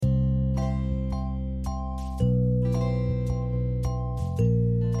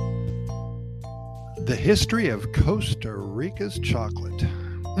The history of Costa Rica's chocolate.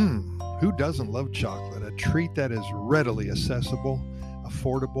 Who doesn't love chocolate? A treat that is readily accessible,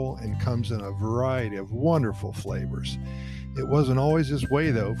 affordable, and comes in a variety of wonderful flavors. It wasn't always this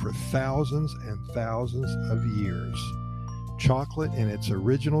way, though, for thousands and thousands of years. Chocolate in its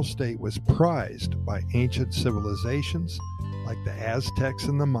original state was prized by ancient civilizations like the Aztecs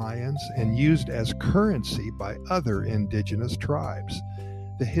and the Mayans, and used as currency by other indigenous tribes.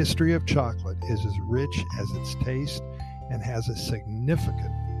 The history of chocolate is as rich as its taste and has a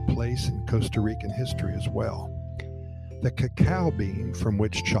significant place in Costa Rican history as well. The cacao bean from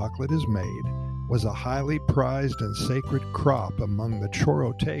which chocolate is made was a highly prized and sacred crop among the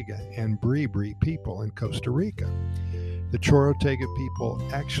Chorotega and Bribri people in Costa Rica. The Chorotega people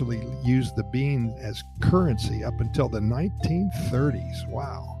actually used the bean as currency up until the 1930s.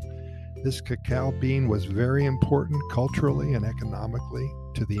 Wow. This cacao bean was very important culturally and economically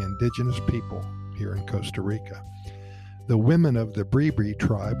to the indigenous people here in Costa Rica. The women of the Bribri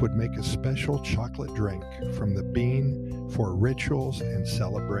tribe would make a special chocolate drink from the bean for rituals and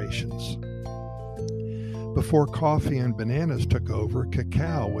celebrations. Before coffee and bananas took over,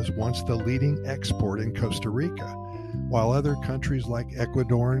 cacao was once the leading export in Costa Rica. While other countries like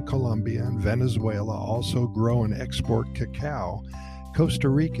Ecuador and Colombia and Venezuela also grow and export cacao, Costa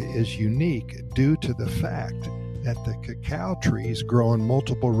Rica is unique due to the fact that the cacao trees grow in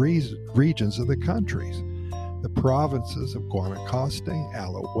multiple regions of the countries. The provinces of Guanacaste,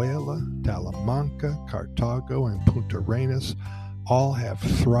 Alajuela, Talamanca, Cartago, and Punta Arenas all have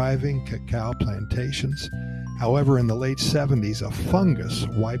thriving cacao plantations. However, in the late 70s, a fungus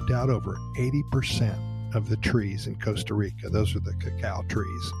wiped out over 80% of the trees in Costa Rica. Those are the cacao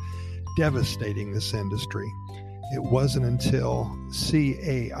trees, devastating this industry. It wasn't until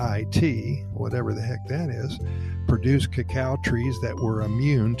CAIT, whatever the heck that is, produced cacao trees that were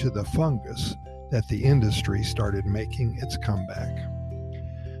immune to the fungus that the industry started making its comeback.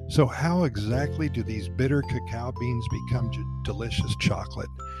 So how exactly do these bitter cacao beans become delicious chocolate?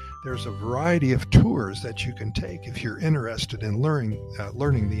 There's a variety of tours that you can take if you're interested in learning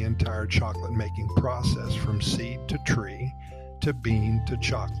the entire chocolate making process from seed to tree to bean to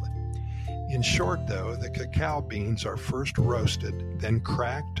chocolate. In short, though, the cacao beans are first roasted, then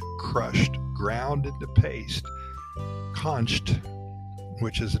cracked, crushed, ground into paste, conched,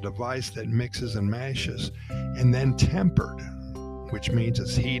 which is a device that mixes and mashes, and then tempered, which means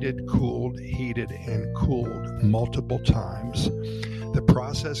it's heated, and cooled multiple times. The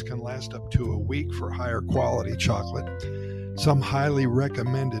process can last up to a week for higher quality chocolate. Some highly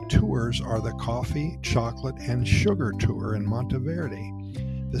recommended tours are the Coffee, Chocolate, and Sugar Tour in Monteverde,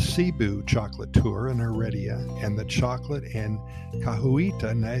 the Cebu Chocolate Tour in Heredia, and the Chocolate and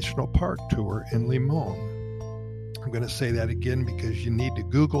Cahuita National Park Tour in Limon. I'm going to say that again because you need to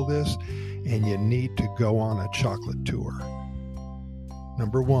Google this and you need to go on a chocolate tour.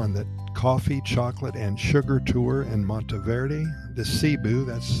 Number one, the Coffee, Chocolate, and Sugar Tour in Monteverde, the Cebu,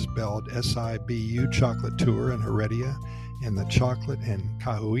 that's spelled S-I-B-U, Chocolate Tour in Heredia, and the Chocolate and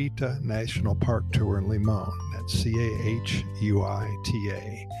Cahuita National Park Tour in Limon, that's C-A-H-U-I-T-A.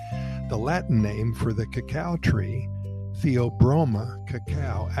 The Latin name for the cacao tree, Theobroma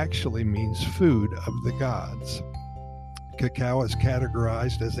cacao, actually means food of the gods. Cacao is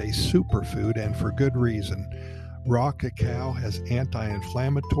categorized as a superfood, and for good reason. Raw cacao has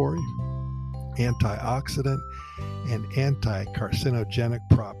anti-inflammatory, antioxidant, and anti-carcinogenic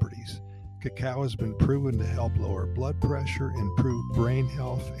properties. Cacao has been proven to help lower blood pressure, improve brain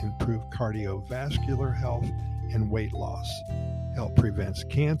health, improve cardiovascular health, and weight loss. Help prevents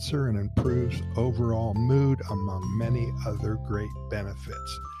cancer and improves overall mood, among many other great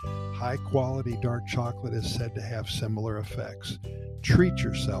benefits. High-quality dark chocolate is said to have similar effects. Treat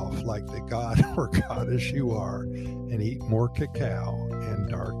yourself like the god or goddess you are and eat more cacao and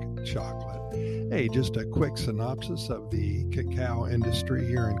dark chocolate. Hey, just a quick synopsis of the cacao industry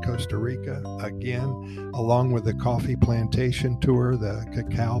here in Costa Rica. Again, along with the coffee plantation tour, the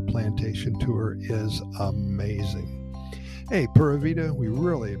cacao plantation tour is amazing. Hey, Pura Vida, we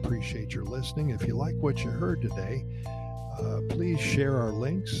really appreciate your listening. If you like what you heard today, please share our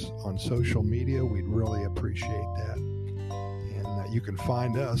links on social media. We'd really appreciate that. And you can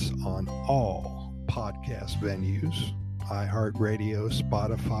find us on all podcast venues, iHeartRadio,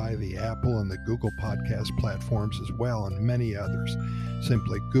 Spotify, the Apple and the Google podcast platforms as well, and many others.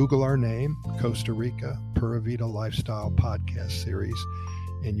 Simply Google our name, Costa Rica Pura Vida Lifestyle Podcast Series,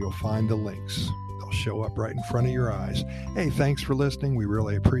 and you'll find the links. They'll show up right in front of your eyes. Hey, thanks for listening. We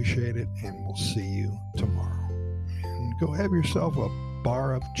really appreciate it, and we'll see you tomorrow. And go have yourself a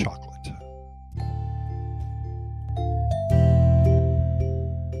bar of chocolate.